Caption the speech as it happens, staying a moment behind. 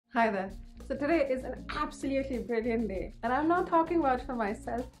Hi there. So today is an absolutely brilliant day, and I'm not talking about for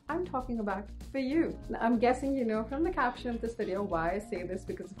myself, I'm talking about for you. Now, I'm guessing you know from the caption of this video why I say this,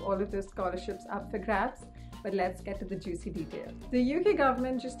 because of all of those scholarships up for grabs, but let's get to the juicy details. The UK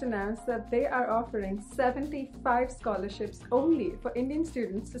government just announced that they are offering 75 scholarships only for Indian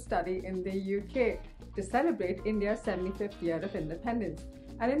students to study in the UK to celebrate India's 75th year of independence.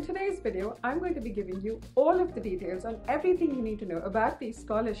 And in today's video, I'm going to be giving you all of the details on everything you need to know about these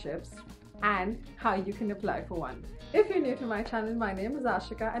scholarships and how you can apply for one. If you're new to my channel, my name is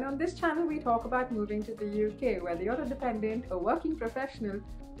Ashika, and on this channel we talk about moving to the UK, whether you're a dependent, a working professional,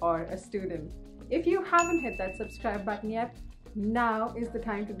 or a student. If you haven't hit that subscribe button yet, now is the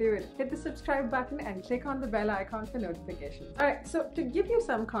time to do it. Hit the subscribe button and click on the bell icon for notifications. Alright, so to give you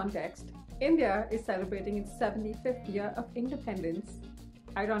some context, India is celebrating its 75th year of independence,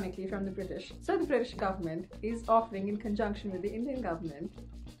 ironically from the British. So the British government is offering, in conjunction with the Indian government,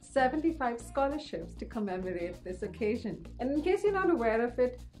 75 scholarships to commemorate this occasion. And in case you're not aware of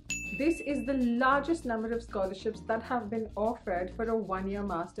it, this is the largest number of scholarships that have been offered for a one-year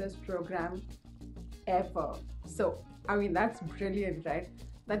master's program ever. So, I mean, that's brilliant, right?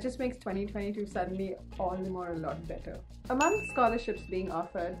 That just makes 2022 suddenly all the more a lot better. Among the scholarships being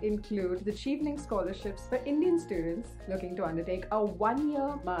offered include the Chevening scholarships for Indian students looking to undertake a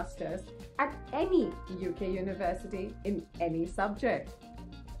one-year master's at any UK university in any subject.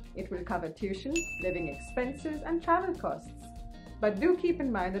 It will cover tuition, living expenses, and travel costs. But do keep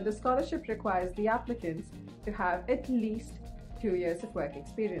in mind that the scholarship requires the applicants to have at least 2 years of work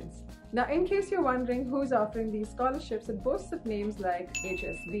experience. Now, in case you're wondering who's offering these scholarships, it boasts of names like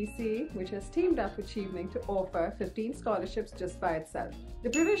HSBC, which has teamed up with Chevening to offer 15 scholarships just by itself. The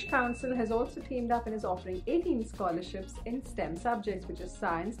British Council has also teamed up and is offering 18 scholarships in STEM subjects, which is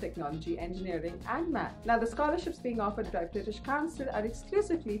science, technology, engineering, and math. Now, the scholarships being offered by British Council are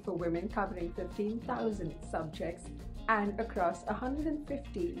exclusively for women, covering 15,000 subjects and across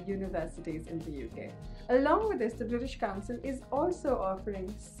 150 universities in the UK. Along with this, the British Council is also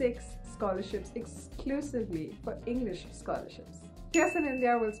offering 6 scholarships exclusively for English scholarships. Chevening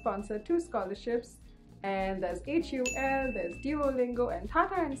India will sponsor 2 scholarships, and there's HUL, there's Duolingo, and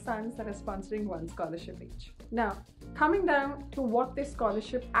Tata & Sons that are sponsoring 1 scholarship each. Now, coming down to what this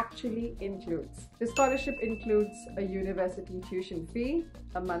scholarship actually includes. The scholarship includes a university tuition fee,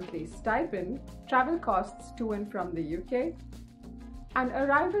 a monthly stipend, travel costs to and from the UK, an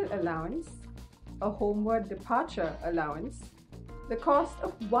arrival allowance, a homeward departure allowance, the cost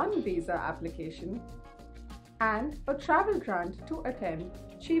of 1 visa application, and a travel grant to attend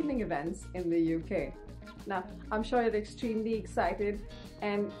Chevening events in the UK. Now, I'm sure you're extremely excited,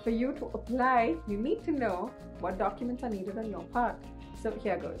 and for you to apply, you need to know what documents are needed on your part. So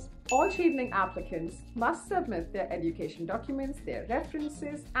here goes. All Chevening applicants must submit their education documents, their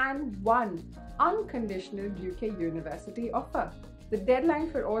references, and 1 unconditional UK university offer. The deadline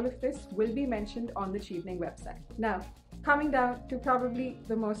for all of this will be mentioned on the Chevening website. Now, coming down to probably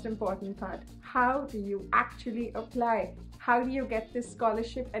the most important part, how do you actually apply? How do you get this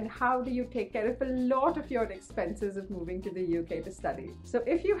scholarship, and how do you take care of a lot of your expenses of moving to the UK to study? So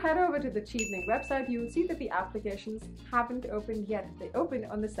if you head over to the Chevening website, you will see that the applications haven't opened yet. They open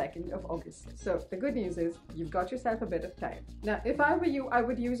on the 2nd of August. So the good news is you've got yourself a bit of time. Now, if I were you, I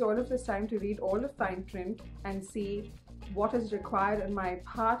would use all of this time to read all of fine print and see what is required on my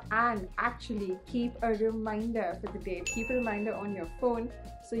part, and actually keep a reminder for the date. Keep a reminder on your phone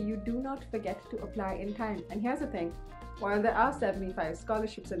so you do not forget to apply in time. And here's the thing, while there are 75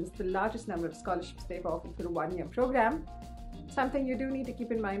 scholarships, and it's the largest number of scholarships they've offered for a one-year program, something you do need to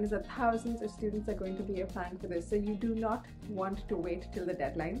keep in mind is that thousands of students are going to be applying for this. So you do not want to wait till the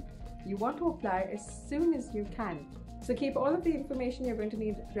deadline. You want to apply as soon as you can. So keep all of the information you're going to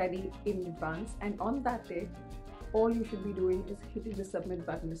need ready in advance, and on that day, all you should be doing is hitting the submit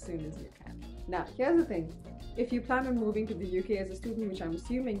button as soon as you can. Now, here's the thing. If you plan on moving to the UK as a student, which I'm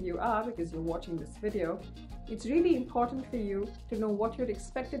assuming you are because you're watching this video, it's really important for you to know what you're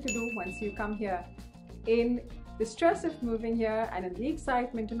expected to do once you come here. In the stress of moving here and in the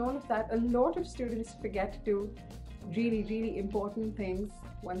excitement and all of that, a lot of students forget to do really important things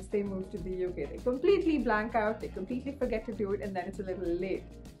once they move to the UK. They completely blank out, they completely forget to do it, and then it's a little late.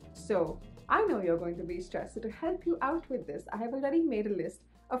 So I know you're going to be stressed, so to help you out with this, I have already made a list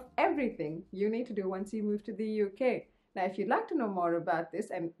of everything you need to do once you move to the UK. Now, if you'd like to know more about this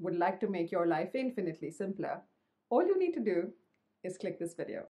and would like to make your life infinitely simpler, all you need to do is click this video.